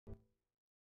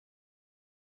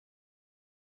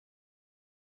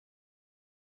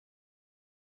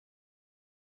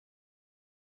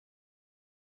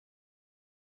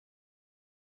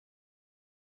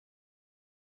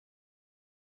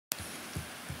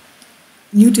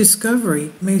new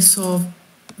discovery may solve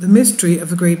the mystery of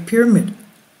the Great Pyramid.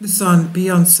 This is on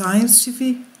Beyond Science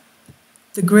TV.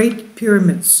 The Great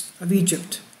Pyramids of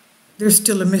Egypt. They're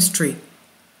still a mystery.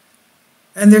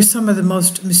 And they're some of the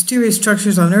most mysterious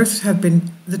structures on Earth, have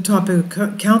been the topic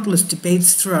of countless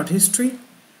debates throughout history.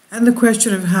 And the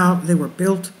question of how they were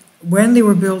built, when they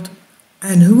were built,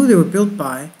 and who they were built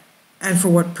by, and for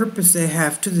what purpose they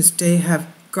have to this day, have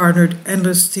garnered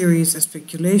endless theories and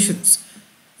speculations.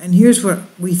 And here's what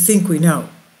we think we know.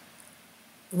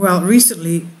 Well,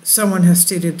 recently, someone has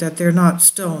stated that they're not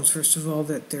stones, first of all,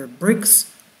 that they're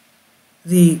bricks.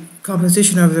 The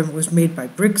composition of them was made by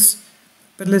bricks.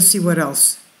 But let's see what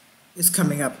else is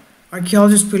coming up.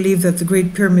 Archaeologists believe that the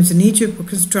Great Pyramids in Egypt were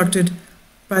constructed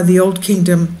by the Old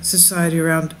Kingdom society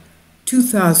around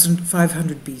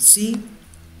 2500 BC.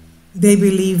 They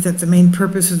believe that the main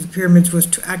purpose of the pyramids was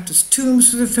to act as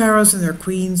tombs for the pharaohs and their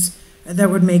queens, and that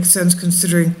would make sense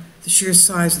considering the sheer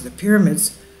size of the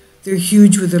pyramids. They're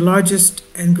huge, with the largest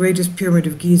and greatest pyramid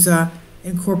of Giza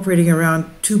incorporating around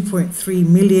 2.3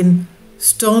 million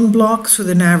stone blocks with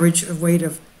an average of weight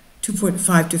of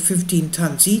 2.5 to 15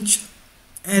 tons each.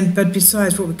 But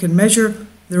besides what we can measure,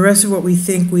 the rest of what we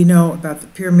think we know about the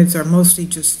pyramids are mostly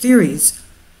just theories.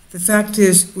 The fact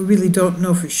is, we really don't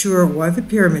know for sure why the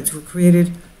pyramids were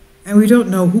created, and we don't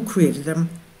know who created them.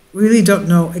 We really don't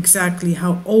know exactly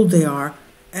how old they are,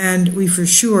 and we for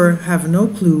sure have no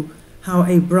clue how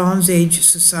a Bronze Age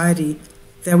society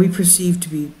that we perceive to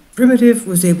be primitive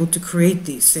was able to create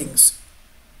these things.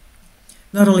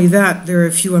 Not only that, there are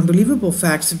a few unbelievable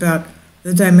facts about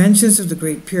the dimensions of the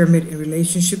Great Pyramid in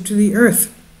relationship to the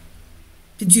Earth.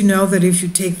 Did you know that if you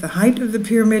take the height of the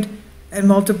pyramid and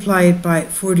multiply it by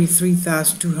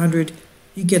 43,200,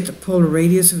 you get the polar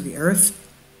radius of the Earth?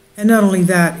 And not only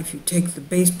that, if you take the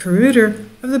base perimeter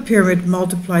of the pyramid,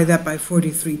 multiply that by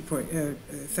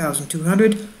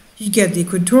 43,200, you get the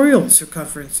equatorial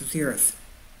circumference of the Earth.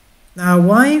 Now,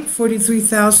 why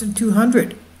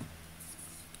 43,200?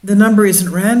 The number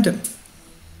isn't random.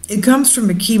 It comes from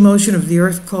a key motion of the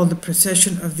Earth called the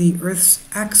precession of the Earth's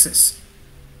axis.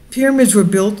 Pyramids were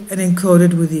built and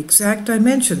encoded with the exact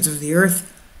dimensions of the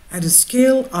Earth at a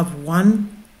scale of 1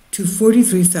 to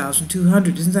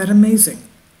 43,200. Isn't that amazing?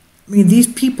 I mean, these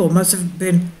people must have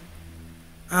been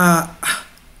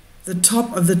the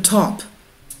top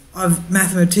of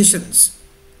mathematicians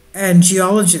and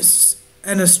geologists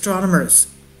and astronomers.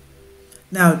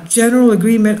 Now, general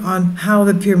agreement on how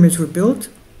the pyramids were built.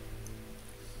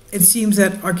 It seems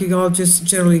that archaeologists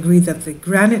generally agree that the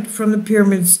granite from the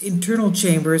pyramid's internal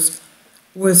chambers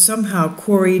was somehow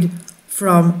quarried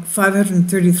from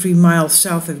 533 miles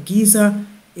south of Giza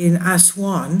in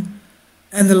Aswan,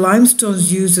 and the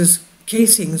limestones used as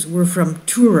casings were from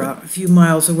Tura, a few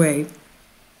miles away.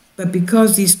 But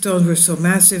because these stones were so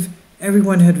massive,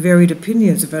 everyone had varied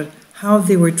opinions about how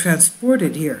they were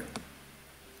transported here.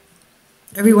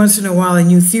 Every once in a while, a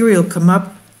new theory will come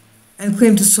up and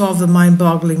claim to solve the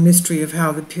mind-boggling mystery of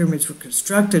how the pyramids were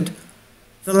constructed.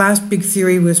 The last big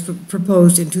theory was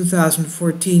proposed in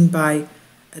 2014 by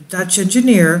a Dutch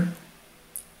engineer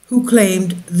who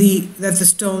claimed that the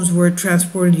stones were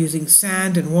transported using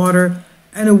sand and water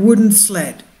and a wooden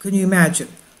sled. Can you imagine?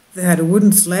 They had a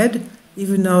wooden sled,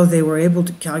 even though they were able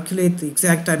to calculate the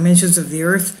exact dimensions of the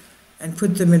Earth and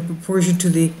put them in proportion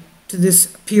to this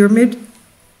pyramid.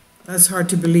 That's hard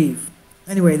to believe.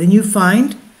 Anyway, the new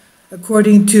find,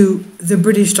 according to the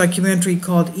British documentary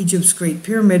called Egypt's Great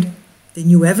Pyramid, the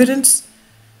new evidence,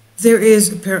 there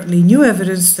is apparently new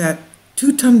evidence that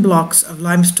 2-ton blocks of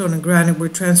limestone and granite were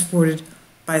transported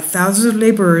by thousands of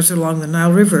laborers along the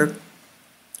Nile River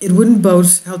in wooden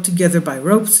boats held together by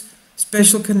ropes.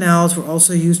 Special canals were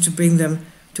also used to bring them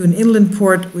to an inland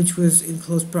port, which was in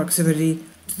close proximity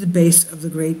to the base of the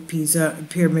Great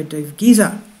Pyramid of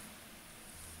Giza.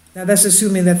 Now, that's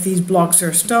assuming that these blocks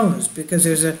are stones, because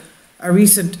there's a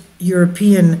recent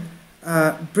European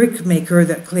brick maker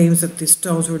that claims that the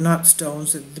stones were not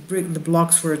stones, that the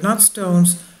blocks were not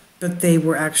stones, but they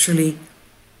were actually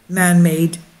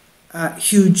man-made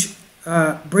huge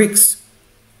bricks.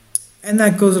 And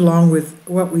that goes along with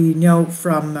what we know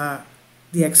from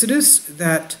the Exodus,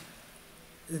 that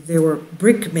there were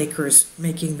brick makers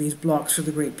making these blocks for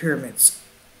the Great Pyramids.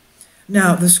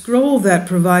 Now, the scroll that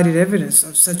provided evidence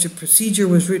of such a procedure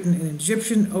was written in an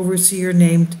Egyptian overseer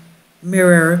named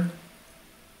Merer.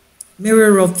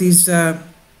 Merer wrote these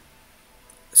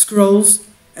scrolls,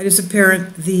 and it's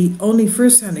apparent the only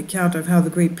first-hand account of how the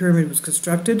Great Pyramid was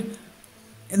constructed.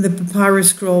 In the papyrus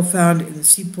scroll found in the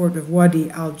seaport of Wadi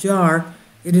al-Jar,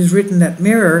 it is written that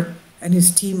Merer and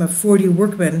his team of 40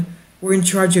 workmen were in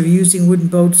charge of using wooden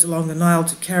boats along the Nile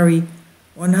to carry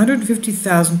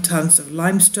 150,000 tons of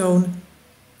limestone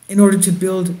in order to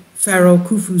build Pharaoh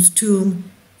Khufu's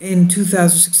tomb in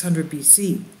 2600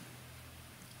 BC.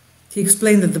 He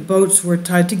explained that the boats were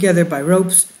tied together by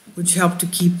ropes, which helped to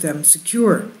keep them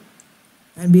secure.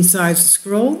 And besides the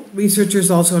scroll, researchers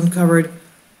also uncovered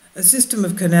a system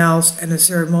of canals and a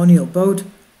ceremonial boat,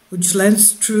 which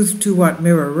lends truth to what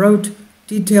Mirror wrote,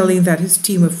 detailing that his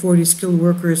team of 40 skilled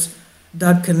workers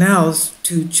dug canals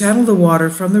to channel the water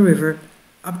from the river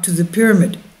up to the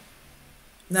pyramid.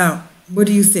 Now, what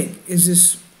do you think? Is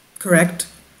this correct?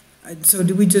 So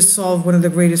did we just solve one of the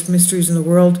greatest mysteries in the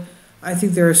world? I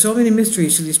think there are so many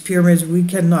mysteries to these pyramids, we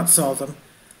cannot solve them.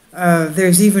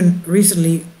 There's even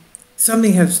recently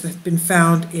something has been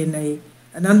found in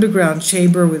an underground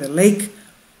chamber with a lake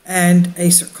and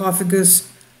a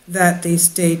sarcophagus that they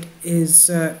state is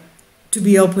to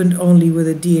be opened only with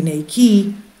a DNA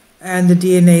key, and the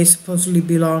DNA supposedly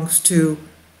belongs to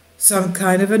some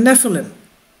kind of a Nephilim.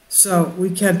 So we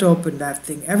can't open that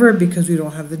thing ever because we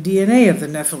don't have the DNA of the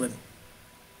Nephilim.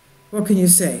 What can you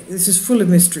say? This is full of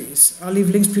mysteries. I'll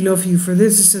leave links below for you for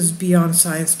this. This is Beyond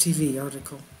Science TV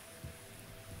article.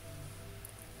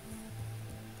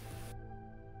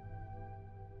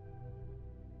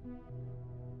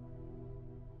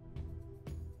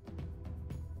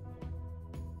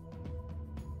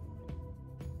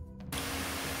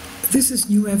 This is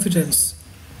new evidence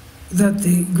that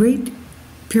the Great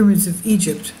Pyramids of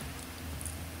Egypt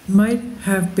might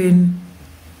have been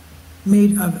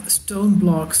made of stone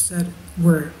blocks that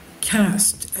were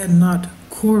cast and not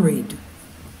quarried.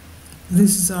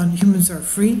 This is on Humans Are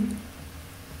Free.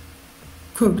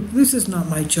 Quote, "This is not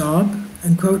my job,"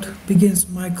 unquote, begins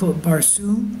Michael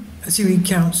Barsoum as he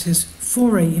recounts his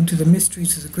foray into the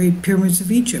mysteries of the Great Pyramids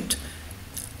of Egypt.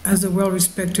 As a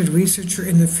well-respected researcher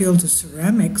in the field of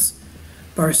ceramics,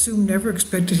 Barsoum never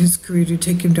expected his career to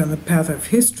take him down the path of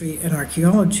history and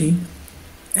archaeology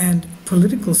and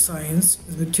political science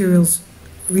with materials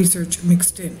research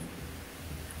mixed in.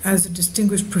 As a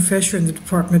distinguished professor in the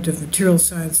Department of Material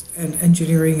Science and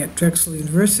Engineering at Drexel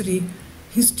University,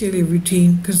 his daily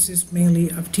routine consists mainly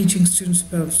of teaching students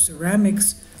about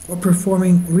ceramics or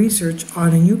performing research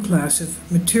on a new class of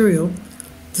material,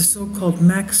 the so-called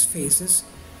Max phases,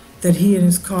 that he and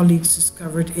his colleagues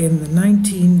discovered in the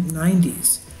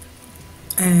 1990s.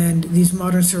 And these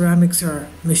modern ceramics are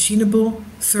machinable,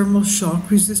 thermal shock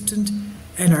resistant,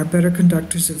 and are better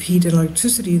conductors of heat and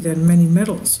electricity than many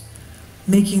metals,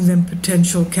 making them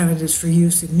potential candidates for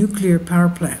use in nuclear power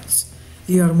plants,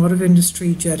 the automotive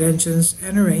industry, jet engines,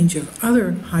 and a range of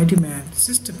other high-demand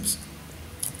systems.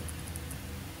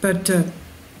 But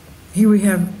here we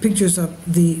have pictures of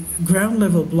the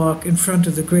ground-level block in front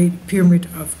of the Great Pyramid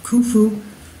of Khufu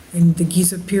in the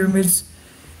Giza pyramids.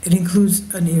 It includes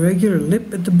an irregular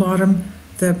lip at the bottom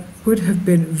that would have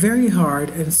been very hard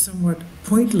and somewhat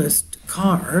pointless to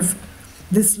carve.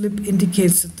 This lip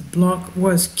indicates that the block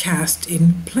was cast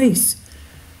in place,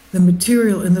 the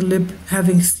material in the lip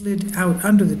having slid out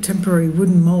under the temporary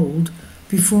wooden mold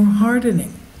before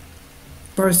hardening.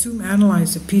 Barsoum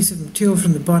analyzed a piece of material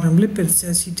from the bottom lip and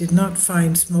says he did not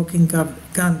find smoking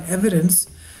gun evidence.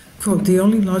 Quote, "The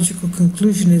only logical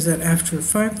conclusion is that after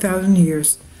 5,000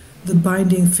 years, the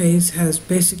binding phase has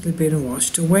basically been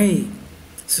washed away.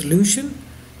 Solution?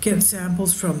 Get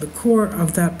samples from the core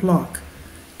of that block.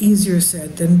 Easier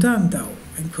said than done, though,"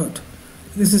 end quote.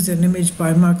 This is an image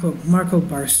by Marco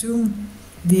Barsoum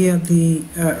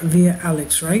via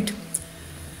Alex Wright.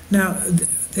 Now,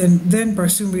 then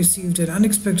Barsoum received an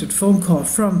unexpected phone call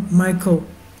from Michael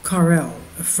Carrel,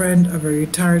 a friend of a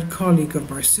retired colleague of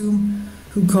Barsoum,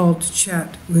 who called to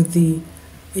chat with the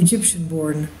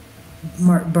Egyptian-born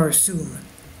Barsoum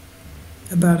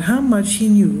about how much he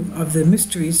knew of the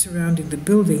mysteries surrounding the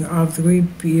building of the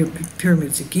Great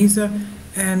Pyramids of Giza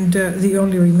and the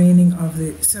only remaining of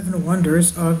the 7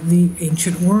 wonders of the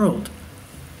ancient world.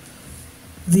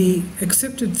 The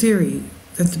accepted theory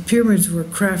that the pyramids were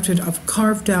crafted of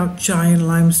carved-out giant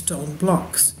limestone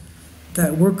blocks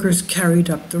that workers carried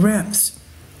up the ramps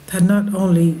had not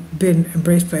only been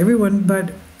embraced by everyone,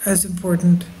 but, as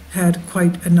important, had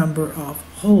quite a number of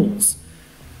holes.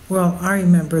 Well, I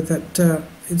remember that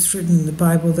it's written in the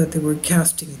Bible that they were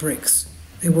casting bricks.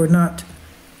 They were not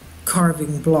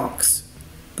carving blocks.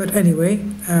 But anyway,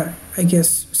 I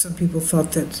guess some people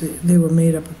thought that they were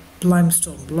made up of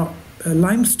limestone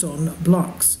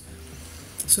blocks.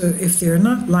 So if they're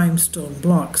not limestone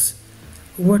blocks,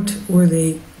 what were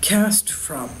they cast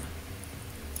from?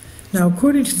 Now,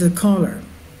 according to the caller,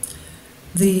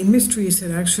 the mysteries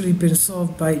had actually been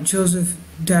solved by Joseph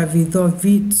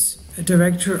Davidovitz, a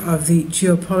director of the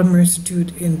Geopolymer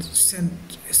Institute in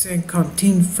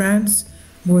Saint-Quentin, France,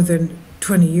 more than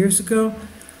 20 years ago.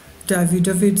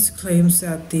 Davidovits claims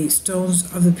that the stones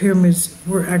of the pyramids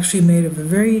were actually made of a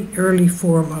very early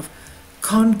form of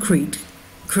concrete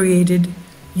created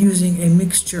using a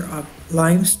mixture of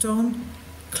limestone,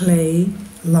 clay,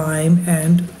 lime,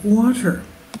 and water.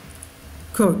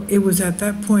 Quote, "It was at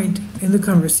that point in the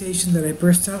conversation that I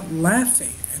burst out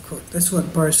laughing," end quote. That's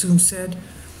what Barsoom said.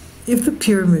 "If the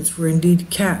pyramids were indeed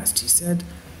cast," he said,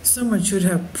 "someone should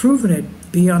have proven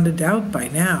it beyond a doubt by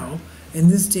now, in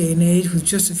this day and age with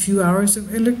just a few hours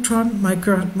of electron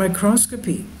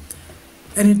microscopy.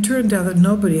 And it turned out that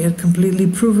nobody had completely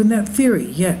proven that theory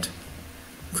yet."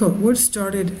 Quote, "What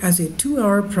started as a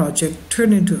 2-hour project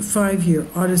turned into a 5-year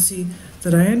odyssey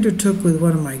that I undertook with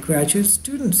one of my graduate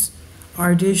students,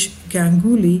 Ardish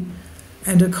Ganguly,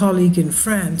 and a colleague in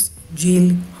France,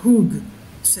 Gilles Hug,"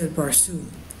 said Barsoom.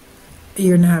 A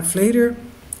year and a half later,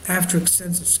 after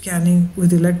extensive scanning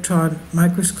with electron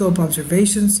microscope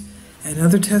observations and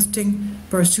other testing,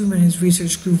 Barsoom and his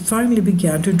research group finally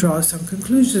began to draw some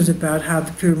conclusions about how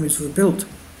the pyramids were built.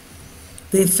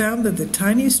 They found that the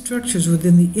tiny structures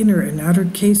within the inner and outer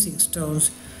casing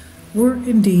stones were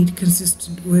indeed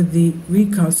consistent with the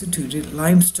reconstituted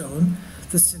limestone.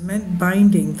 The cement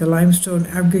binding the limestone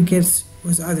aggregates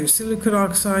was either silicon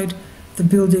oxide, the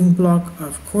building block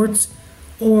of quartz,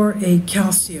 or a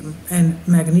calcium and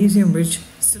magnesium-rich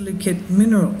silicate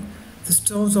mineral. The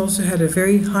stones also had a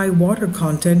very high water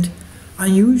content,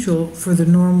 unusual for the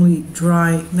normally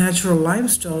dry natural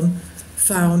limestone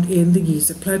found in the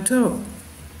Giza Plateau.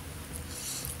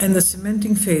 And the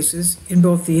cementing phases in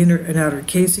both the inner and outer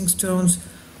casing stones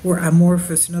were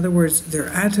amorphous. In other words, their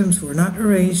atoms were not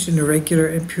arranged in a regular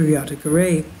and periodic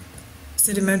array.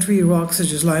 Sedimentary rocks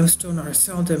such as limestone are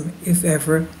seldom, if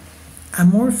ever,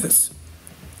 amorphous.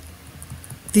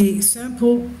 The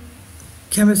sample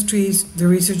chemistries the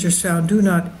researchers found do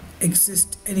not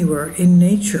exist anywhere in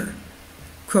nature.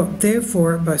 Quote,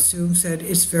 "Therefore," Barsoom said,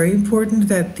 "it's very important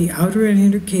that the outer and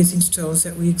inner casing stones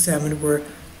that we examined were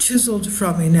chiseled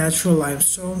from a natural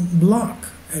limestone block,"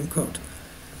 end quote.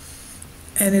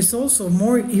 And it's also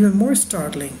even more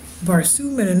startling.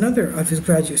 Barsoom and another of his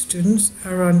graduate students,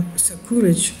 Aaron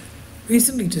Sekulic,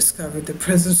 recently discovered the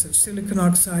presence of silicon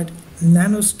oxide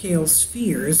nanoscale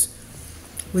spheres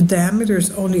with diameters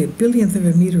only a billionth of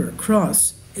a meter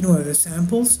across in one of the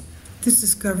samples. This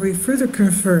discovery further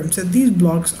confirms that these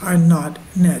blocks are not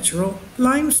natural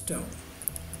limestone.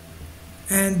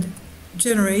 And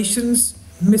generations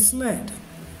misled.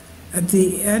 At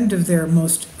the end of their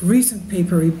most recent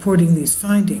paper reporting these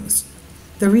findings,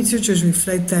 the researchers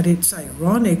reflect that it's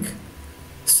ironic,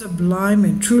 sublime,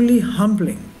 and truly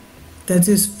humbling that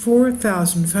this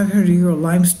 4,500-year-old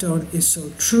limestone is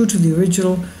so true to the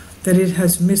original that it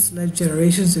has misled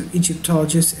generations of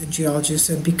Egyptologists and geologists,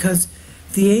 and because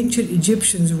the ancient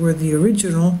Egyptians were the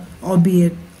original,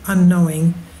 albeit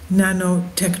unknowing,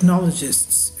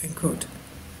 nanotechnologists, end quote.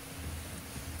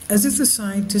 As if the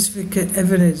scientific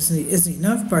evidence isn't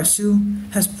enough,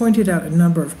 Barsoom has pointed out a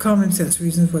number of common sense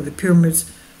reasons why the pyramids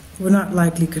were not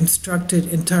likely constructed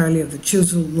entirely of the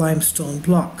chiseled limestone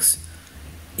blocks.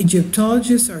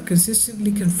 Egyptologists are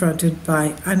consistently confronted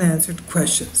by unanswered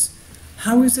questions.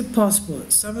 How is it possible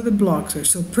that some of the blocks are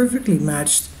so perfectly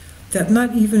matched that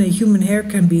not even a human hair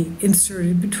can be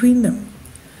inserted between them?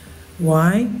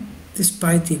 Why,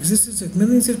 despite the existence of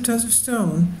millions of tons of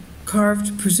stone,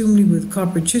 carved presumably with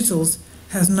copper chisels,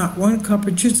 has not one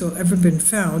copper chisel ever been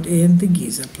found in the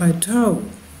Giza Plateau?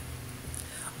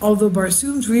 Although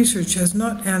Barsoom's research has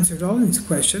not answered all these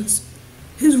questions,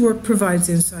 his work provides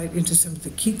insight into some of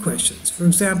the key questions. For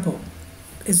example,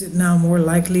 is it now more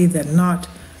likely than not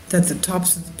that the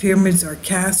tops of the pyramids are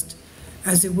cast,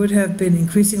 as it would have been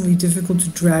increasingly difficult to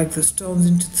drag the stones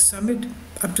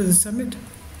up to the summit?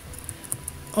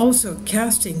 Also,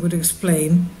 casting would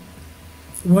explain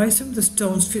why some of the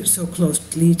stones fit so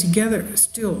closely together.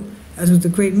 Still, as with the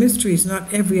great mysteries,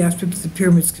 not every aspect of the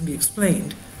pyramids can be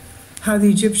explained. How the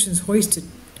Egyptians hoisted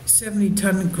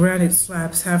 70-ton granite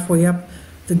slabs halfway up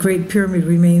the Great Pyramid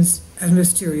remains as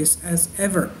mysterious as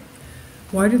ever.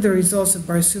 Why do the results of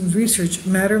Barsoom's research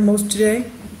matter most today?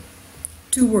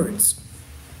 2 words: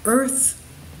 earth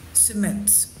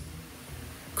cements.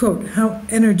 Quote, "How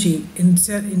energy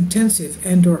intensive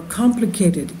and or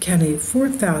complicated can a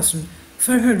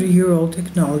 4,500-year-old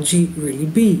technology really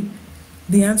be?"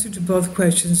 The answer to both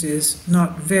questions is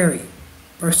not very.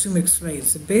 Barsoom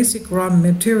explains the basic raw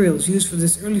materials used for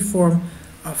this early form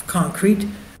of concrete,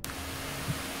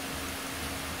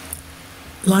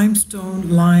 limestone,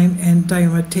 lime, and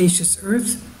diatomaceous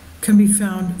earth, can be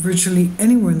found virtually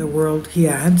anywhere in the world, he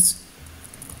adds.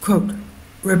 Quote,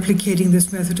 replicating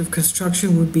this method of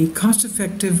construction would be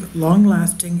cost-effective,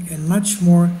 long-lasting, and much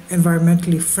more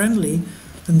environmentally friendly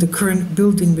than the current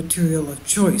building material of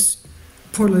choice.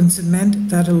 Portland cement,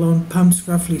 that alone pumps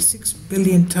roughly 6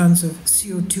 billion tons of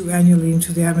CO2 annually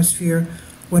into the atmosphere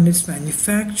when it's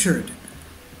manufactured.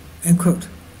 End quote.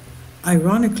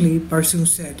 Ironically, Barsoom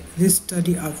said, this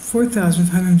study of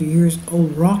 4,500 years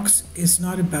old rocks is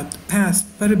not about the past,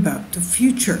 but about the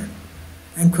future.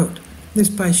 End quote. This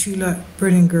by Sheila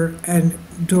Berninger and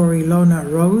Dori Lona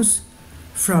Rose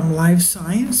from Live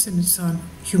Science, and it's on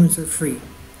Humans Are Free.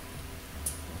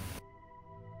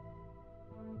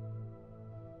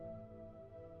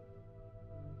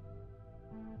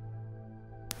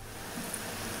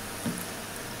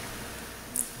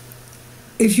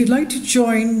 If you'd like to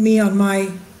join me on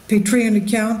my Patreon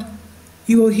account,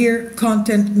 you will hear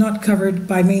content not covered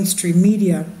by mainstream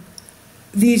media.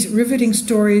 These riveting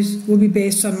stories will be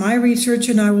based on my research,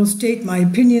 and I will state my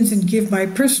opinions and give my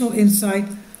personal insight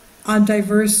on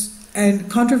diverse and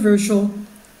controversial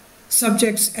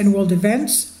subjects and world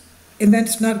events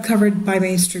not covered by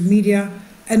mainstream media,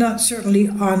 and not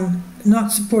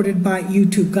supported by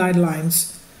YouTube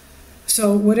guidelines.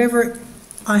 So whatever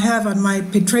I have on my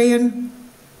Patreon,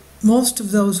 most of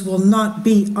those will not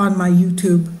be on my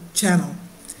YouTube channel.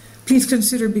 Please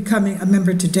consider becoming a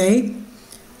member today.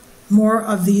 More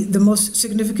of the most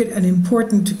significant and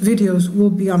important videos will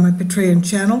be on my Patreon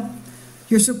channel.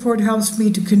 Your support helps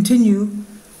me to continue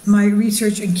my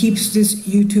research and keeps this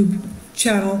YouTube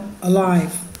channel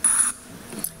alive.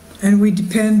 And we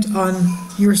depend on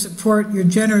your support, your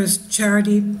generous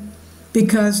charity,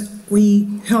 because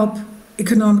we help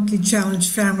economically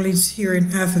challenged families here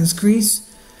in Athens, Greece,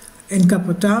 in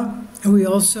Kapota, and we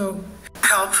also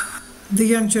help the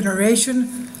young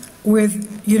generation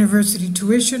with university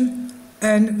tuition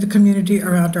and the community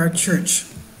around our church.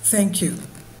 Thank you.